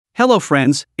Hello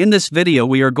friends, in this video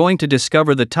we are going to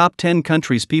discover the top 10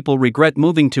 countries people regret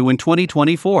moving to in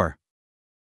 2024.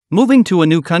 Moving to a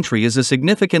new country is a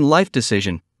significant life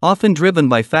decision, often driven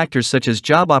by factors such as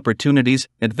job opportunities,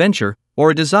 adventure,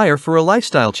 or a desire for a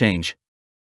lifestyle change.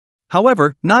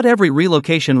 However, not every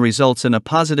relocation results in a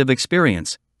positive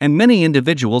experience, and many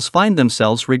individuals find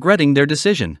themselves regretting their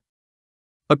decision.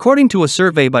 According to a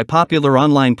survey by popular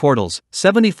online portals,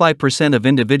 75% of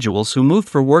individuals who moved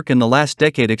for work in the last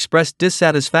decade expressed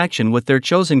dissatisfaction with their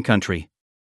chosen country.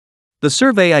 The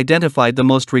survey identified the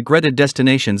most regretted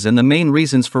destinations and the main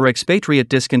reasons for expatriate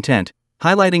discontent,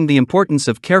 highlighting the importance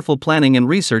of careful planning and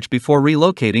research before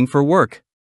relocating for work.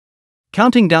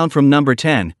 Counting down from number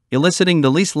 10, eliciting the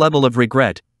least level of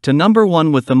regret, to number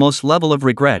 1 with the most level of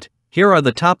regret, here are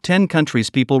the top 10 countries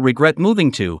people regret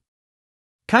moving to.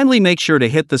 Kindly make sure to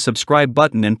hit the subscribe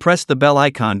button and press the bell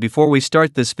icon before we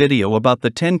start this video about the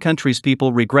 10 countries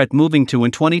people regret moving to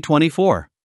in 2024.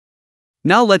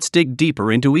 Now let's dig deeper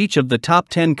into each of the top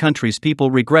 10 countries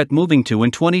people regret moving to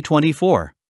in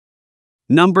 2024.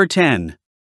 Number 10.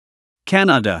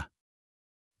 Canada.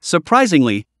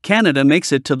 Surprisingly, Canada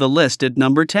makes it to the list at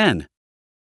number 10.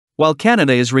 While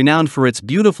Canada is renowned for its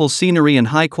beautiful scenery and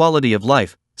high quality of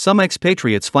life, some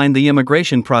expatriates find the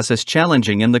immigration process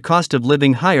challenging and the cost of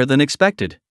living higher than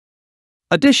expected.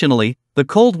 Additionally, the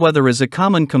cold weather is a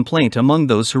common complaint among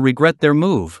those who regret their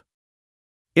move.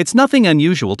 It's nothing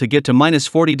unusual to get to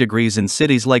 -40 degrees in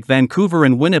cities like Vancouver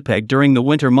and Winnipeg during the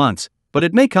winter months, but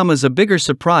it may come as a bigger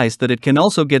surprise that it can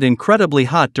also get incredibly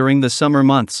hot during the summer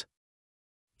months.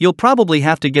 You'll probably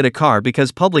have to get a car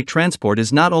because public transport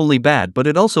is not only bad but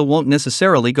it also won't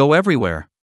necessarily go everywhere.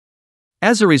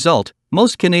 As a result,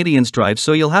 most Canadians drive,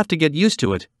 so you'll have to get used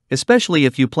to it, especially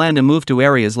if you plan to move to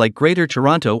areas like Greater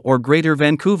Toronto or Greater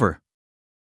Vancouver.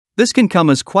 This can come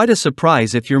as quite a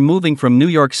surprise if you're moving from New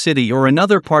York City or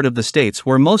another part of the States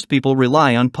where most people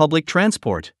rely on public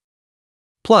transport.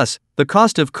 Plus, the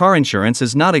cost of car insurance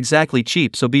is not exactly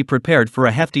cheap, so be prepared for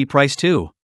a hefty price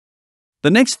too.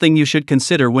 The next thing you should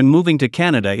consider when moving to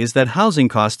Canada is that housing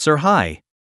costs are high.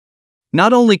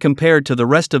 Not only compared to the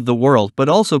rest of the world but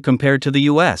also compared to the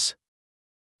US.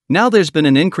 Now there's been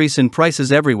an increase in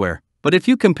prices everywhere, but if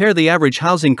you compare the average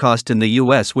housing cost in the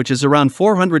US, which is around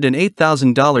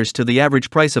 $408,000, to the average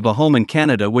price of a home in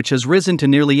Canada, which has risen to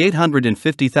nearly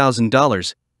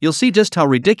 $850,000, you'll see just how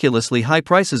ridiculously high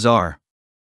prices are.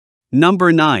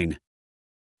 Number 9.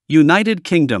 United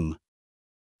Kingdom.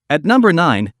 At number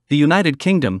 9, the United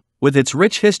Kingdom, with its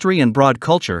rich history and broad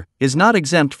culture, is not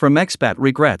exempt from expat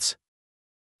regrets.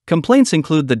 Complaints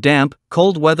include the damp,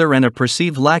 cold weather and a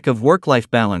perceived lack of work-life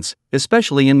balance,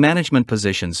 especially in management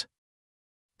positions.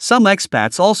 Some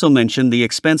expats also mention the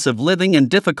expense of living and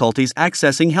difficulties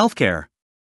accessing healthcare.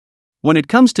 When it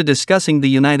comes to discussing the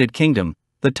United Kingdom,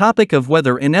 the topic of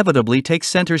weather inevitably takes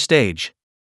center stage.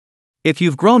 If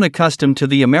you've grown accustomed to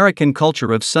the American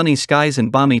culture of sunny skies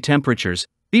and balmy temperatures,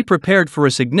 be prepared for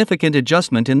a significant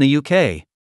adjustment in the UK.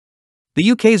 The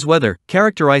UK's weather,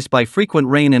 characterized by frequent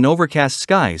rain and overcast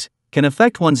skies, can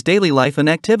affect one's daily life and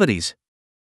activities.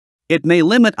 It may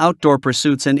limit outdoor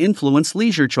pursuits and influence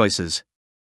leisure choices.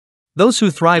 Those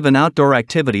who thrive in outdoor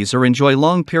activities or enjoy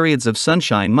long periods of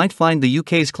sunshine might find the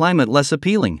UK's climate less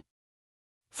appealing.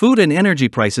 Food and energy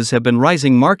prices have been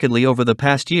rising markedly over the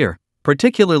past year,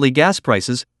 particularly gas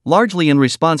prices, largely in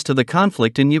response to the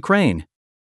conflict in Ukraine.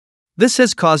 This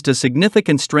has caused a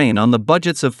significant strain on the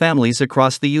budgets of families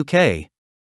across the UK.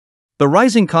 The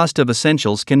rising cost of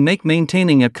essentials can make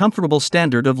maintaining a comfortable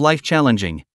standard of life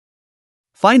challenging.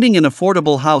 Finding an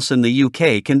affordable house in the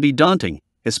UK can be daunting,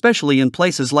 especially in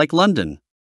places like London.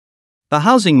 The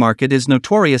housing market is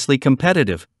notoriously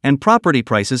competitive, and property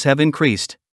prices have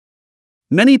increased.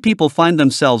 Many people find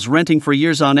themselves renting for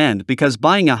years on end because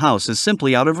buying a house is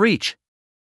simply out of reach.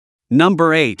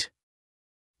 Number 8.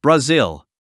 Brazil.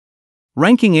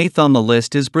 Ranking 8th on the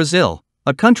list is Brazil,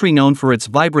 a country known for its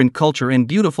vibrant culture and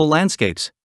beautiful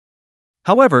landscapes.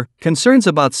 However, concerns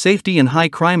about safety and high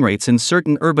crime rates in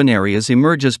certain urban areas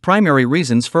emerge as primary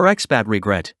reasons for expat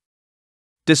regret.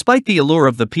 Despite the allure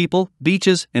of the people,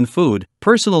 beaches, and food,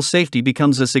 personal safety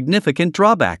becomes a significant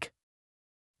drawback.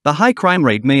 The high crime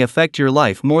rate may affect your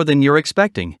life more than you're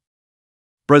expecting.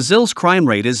 Brazil's crime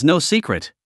rate is no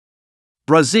secret.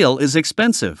 Brazil is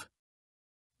expensive.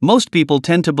 Most people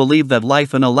tend to believe that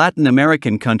life in a Latin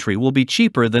American country will be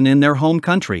cheaper than in their home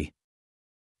country.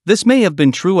 This may have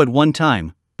been true at one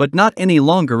time, but not any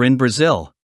longer in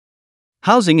Brazil.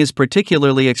 Housing is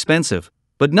particularly expensive,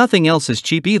 but nothing else is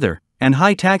cheap either, and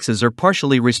high taxes are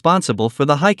partially responsible for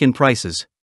the hike in prices.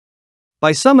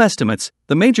 By some estimates,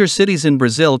 the major cities in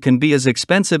Brazil can be as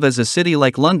expensive as a city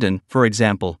like London, for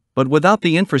example, but without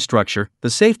the infrastructure,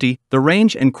 the safety, the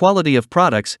range and quality of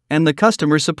products, and the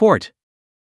customer support.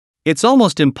 It's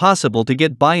almost impossible to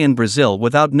get by in Brazil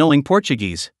without knowing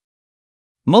Portuguese.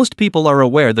 Most people are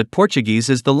aware that Portuguese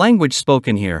is the language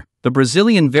spoken here, the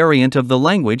Brazilian variant of the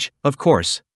language, of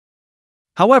course.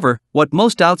 However, what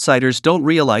most outsiders don't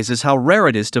realize is how rare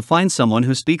it is to find someone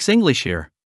who speaks English here.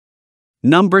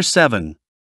 Number 7.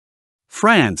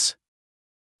 France.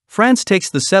 France takes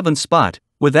the 7th spot,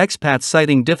 with expats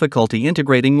citing difficulty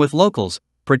integrating with locals,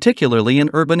 particularly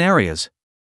in urban areas.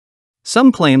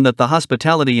 Some claim that the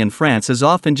hospitality in France is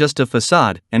often just a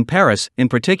facade, and Paris, in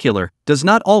particular, does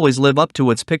not always live up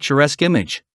to its picturesque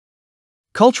image.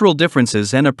 Cultural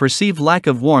differences and a perceived lack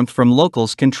of warmth from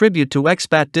locals contribute to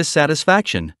expat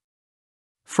dissatisfaction.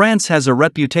 France has a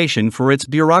reputation for its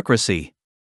bureaucracy.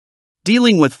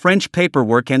 Dealing with French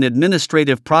paperwork and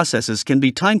administrative processes can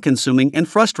be time-consuming and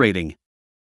frustrating.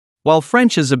 While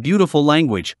French is a beautiful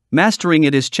language, mastering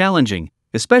it is challenging,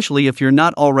 especially if you're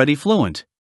not already fluent.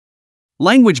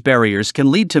 Language barriers can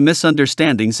lead to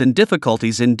misunderstandings and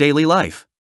difficulties in daily life.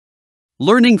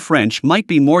 Learning French might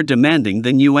be more demanding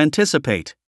than you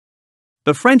anticipate.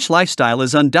 The French lifestyle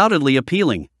is undoubtedly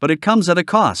appealing, but it comes at a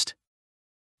cost.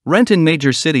 Rent in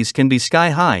major cities can be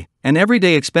sky-high, and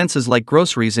everyday expenses like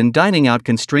groceries and dining out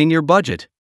can strain your budget.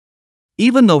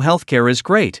 Even though healthcare is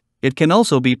great, it can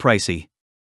also be pricey.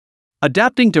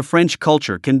 Adapting to French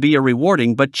culture can be a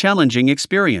rewarding but challenging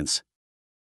experience.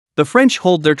 The French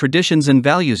hold their traditions and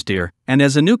values dear, and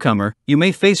as a newcomer, you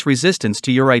may face resistance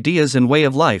to your ideas and way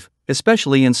of life,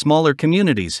 especially in smaller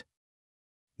communities.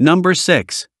 Number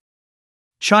 6.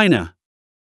 China.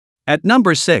 At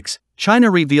number 6,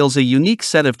 China reveals a unique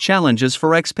set of challenges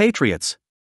for expatriates.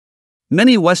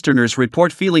 Many Westerners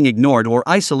report feeling ignored or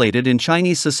isolated in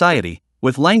Chinese society,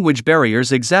 with language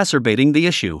barriers exacerbating the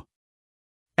issue.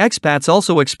 Expats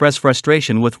also express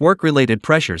frustration with work-related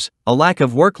pressures, a lack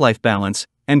of work-life balance,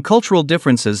 and cultural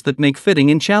differences that make fitting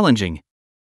in challenging.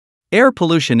 Air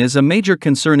pollution is a major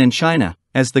concern in China,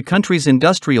 as the country's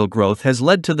industrial growth has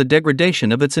led to the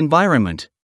degradation of its environment.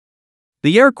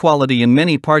 The air quality in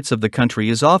many parts of the country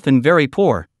is often very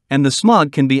poor, and the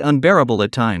smog can be unbearable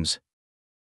at times.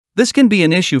 This can be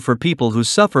an issue for people who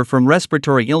suffer from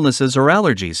respiratory illnesses or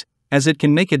allergies, as it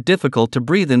can make it difficult to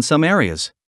breathe in some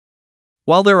areas.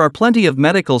 While there are plenty of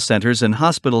medical centers and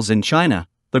hospitals in China,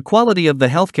 the quality of the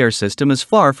healthcare system is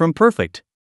far from perfect.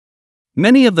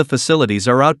 Many of the facilities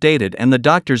are outdated and the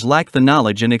doctors lack the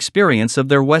knowledge and experience of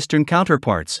their Western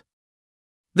counterparts.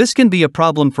 This can be a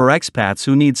problem for expats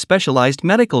who need specialized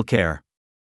medical care.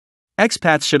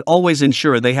 Expats should always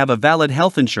ensure they have a valid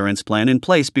health insurance plan in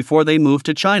place before they move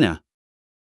to China.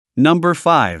 Number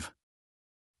 5.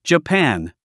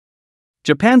 Japan.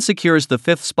 Japan secures the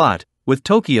 5th spot, with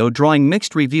Tokyo drawing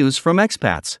mixed reviews from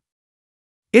expats.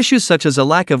 Issues such as a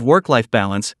lack of work-life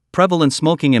balance, prevalent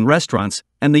smoking in restaurants,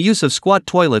 and the use of squat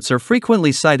toilets are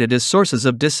frequently cited as sources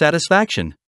of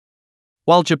dissatisfaction.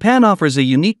 While Japan offers a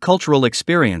unique cultural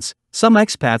experience, some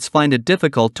expats find it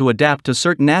difficult to adapt to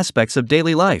certain aspects of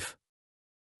daily life.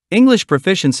 English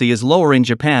proficiency is lower in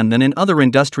Japan than in other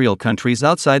industrial countries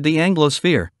outside the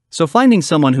Anglosphere, so finding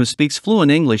someone who speaks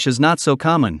fluent English is not so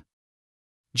common.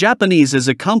 Japanese is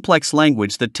a complex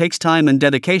language that takes time and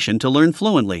dedication to learn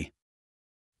fluently.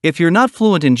 If you're not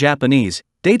fluent in Japanese,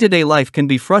 day-to-day life can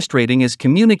be frustrating as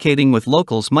communicating with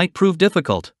locals might prove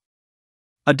difficult.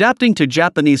 Adapting to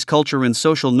Japanese culture and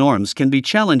social norms can be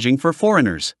challenging for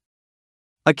foreigners.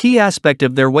 A key aspect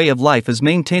of their way of life is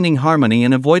maintaining harmony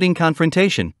and avoiding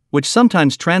confrontation, which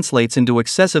sometimes translates into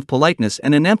excessive politeness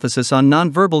and an emphasis on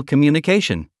nonverbal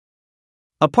communication.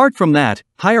 Apart from that,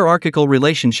 hierarchical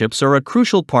relationships are a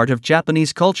crucial part of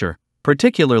Japanese culture,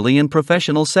 particularly in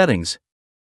professional settings.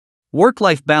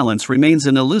 Work-life balance remains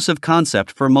an elusive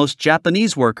concept for most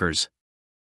Japanese workers.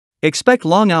 Expect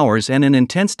long hours and an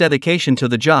intense dedication to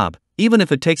the job, even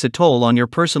if it takes a toll on your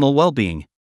personal well-being.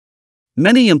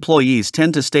 Many employees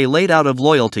tend to stay late out of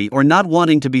loyalty or not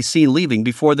wanting to be seen leaving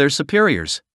before their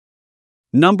superiors.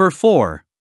 Number 4.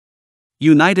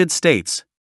 United States.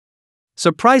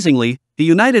 Surprisingly, the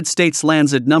United States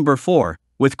lands at number 4,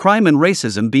 with crime and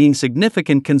racism being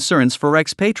significant concerns for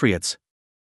expatriates.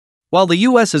 While the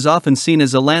U.S. is often seen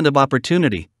as a land of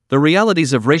opportunity, the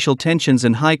realities of racial tensions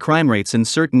and high crime rates in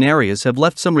certain areas have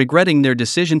left some regretting their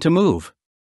decision to move.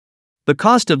 The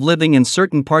cost of living in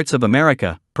certain parts of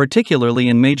America, particularly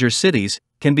in major cities,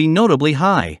 can be notably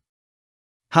high.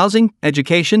 Housing,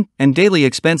 education, and daily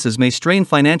expenses may strain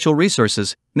financial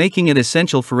resources, making it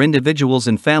essential for individuals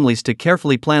and families to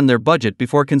carefully plan their budget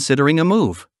before considering a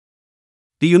move.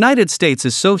 The United States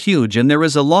is so huge and there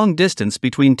is a long distance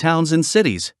between towns and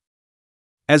cities.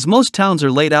 As most towns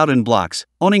are laid out in blocks,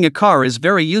 owning a car is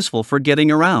very useful for getting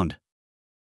around.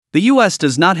 The US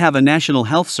does not have a national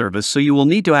health service, so you will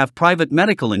need to have private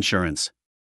medical insurance.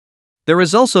 There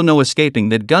is also no escaping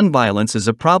that gun violence is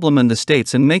a problem in the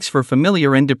States and makes for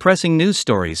familiar and depressing news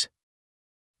stories.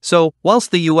 So, whilst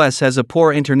the US has a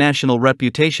poor international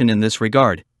reputation in this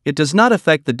regard, it does not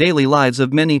affect the daily lives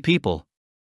of many people.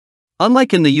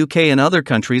 Unlike in the UK and other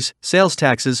countries, sales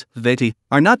taxes, VAT,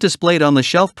 are not displayed on the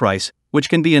shelf price, which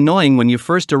can be annoying when you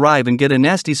first arrive and get a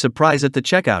nasty surprise at the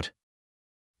checkout.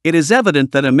 It is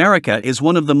evident that America is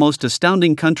one of the most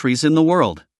astounding countries in the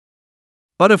world.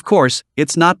 But of course,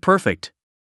 it's not perfect.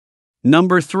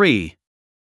 Number 3.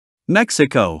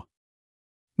 Mexico.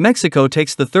 Mexico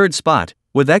takes the third spot,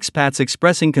 with expats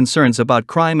expressing concerns about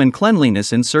crime and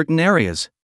cleanliness in certain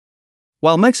areas.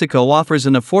 While Mexico offers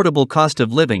an affordable cost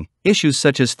of living, issues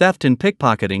such as theft and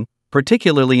pickpocketing,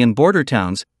 particularly in border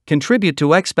towns, contribute to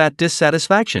expat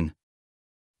dissatisfaction.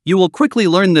 You will quickly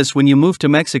learn this when you move to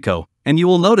Mexico, and you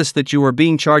will notice that you are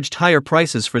being charged higher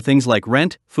prices for things like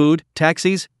rent, food,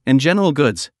 taxis, and general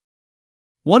goods.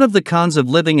 One of the cons of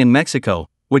living in Mexico,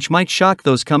 which might shock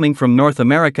those coming from North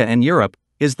America and Europe,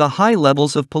 is the high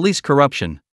levels of police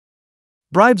corruption.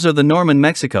 Bribes are the norm in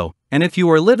Mexico, and if you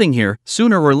are living here,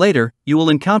 sooner or later, you will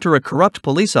encounter a corrupt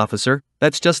police officer.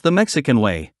 That's just the Mexican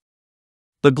way.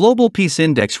 The Global Peace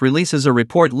Index releases a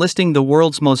report listing the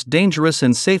world's most dangerous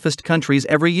and safest countries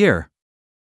every year.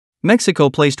 Mexico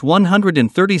placed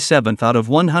 137th out of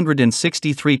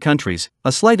 163 countries,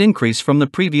 a slight increase from the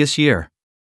previous year.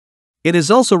 It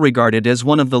is also regarded as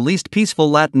one of the least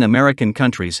peaceful Latin American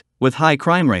countries, with high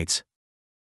crime rates.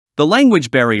 The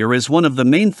language barrier is one of the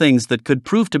main things that could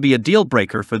prove to be a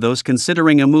deal-breaker for those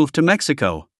considering a move to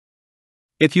Mexico.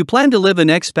 If you plan to live in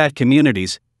expat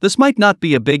communities, this might not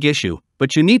be a big issue,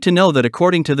 but you need to know that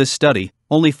according to this study,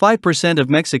 only 5% of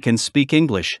Mexicans speak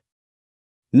English.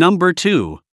 Number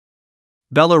 2.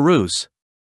 Belarus.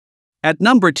 At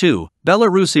number 2,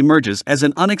 Belarus emerges as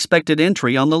an unexpected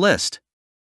entry on the list.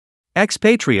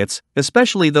 Expatriates,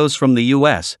 especially those from the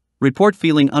US, report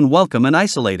feeling unwelcome and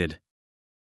isolated.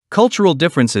 Cultural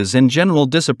differences and general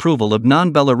disapproval of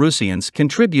non-Belarusians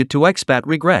contribute to expat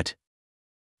regret.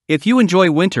 If you enjoy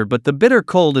winter but the bitter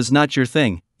cold is not your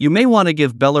thing, you may want to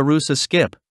give Belarus a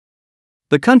skip.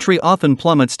 The country often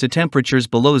plummets to temperatures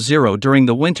below zero during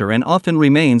the winter and often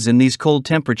remains in these cold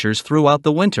temperatures throughout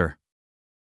the winter.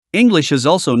 English is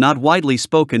also not widely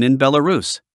spoken in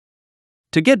Belarus.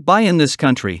 To get by in this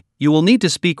country, you will need to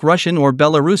speak Russian or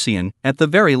Belarusian, at the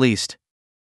very least.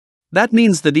 That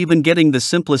means that even getting the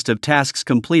simplest of tasks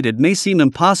completed may seem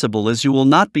impossible, as you will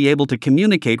not be able to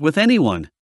communicate with anyone.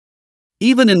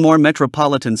 Even in more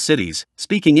metropolitan cities,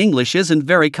 speaking English isn't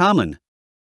very common.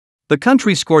 The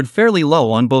country scored fairly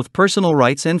low on both personal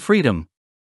rights and freedom.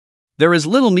 There is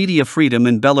little media freedom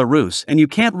in Belarus, and you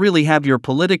can't really have your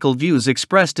political views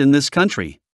expressed in this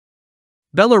country.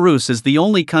 Belarus is the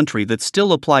only country that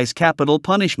still applies capital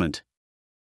punishment.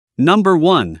 Number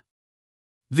 1.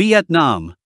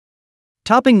 Vietnam.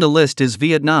 Topping the list is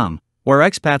Vietnam, where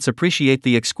expats appreciate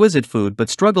the exquisite food but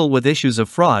struggle with issues of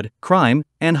fraud, crime,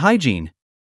 and hygiene.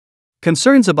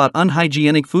 Concerns about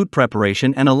unhygienic food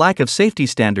preparation and a lack of safety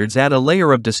standards add a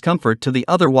layer of discomfort to the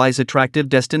otherwise attractive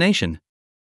destination.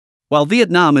 While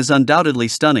Vietnam is undoubtedly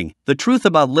stunning, the truth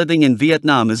about living in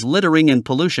Vietnam is littering and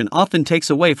pollution often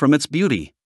takes away from its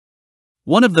beauty.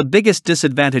 One of the biggest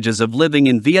disadvantages of living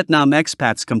in Vietnam,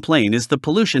 expats complain, is the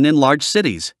pollution in large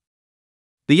cities.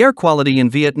 The air quality in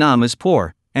Vietnam is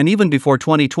poor, and even before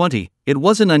 2020, it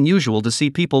wasn't unusual to see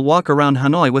people walk around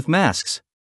Hanoi with masks.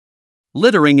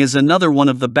 Littering is another one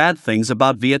of the bad things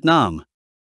about Vietnam.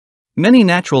 Many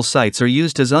natural sites are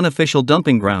used as unofficial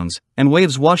dumping grounds, and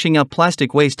waves washing up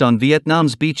plastic waste on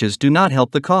Vietnam's beaches do not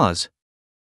help the cause.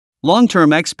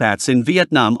 Long-term expats in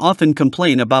Vietnam often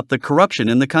complain about the corruption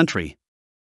in the country.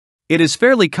 It is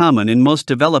fairly common in most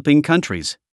developing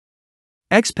countries.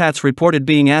 Expats reported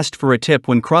being asked for a tip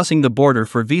when crossing the border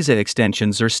for visa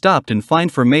extensions or stopped and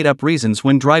fined for made-up reasons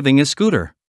when driving a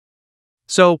scooter.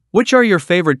 So, which are your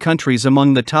favorite countries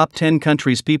among the top 10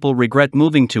 countries people regret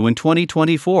moving to in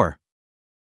 2024?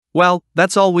 Well,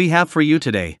 that's all we have for you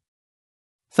today.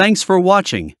 Thanks for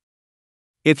watching.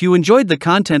 If you enjoyed the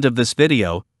content of this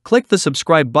video, click the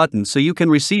subscribe button so you can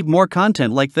receive more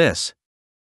content like this.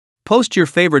 Post your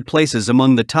favorite places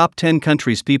among the top 10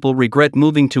 countries people regret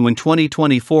moving to in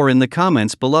 2024 in the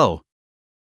comments below.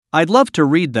 I'd love to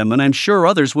read them, and I'm sure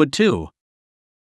others would too.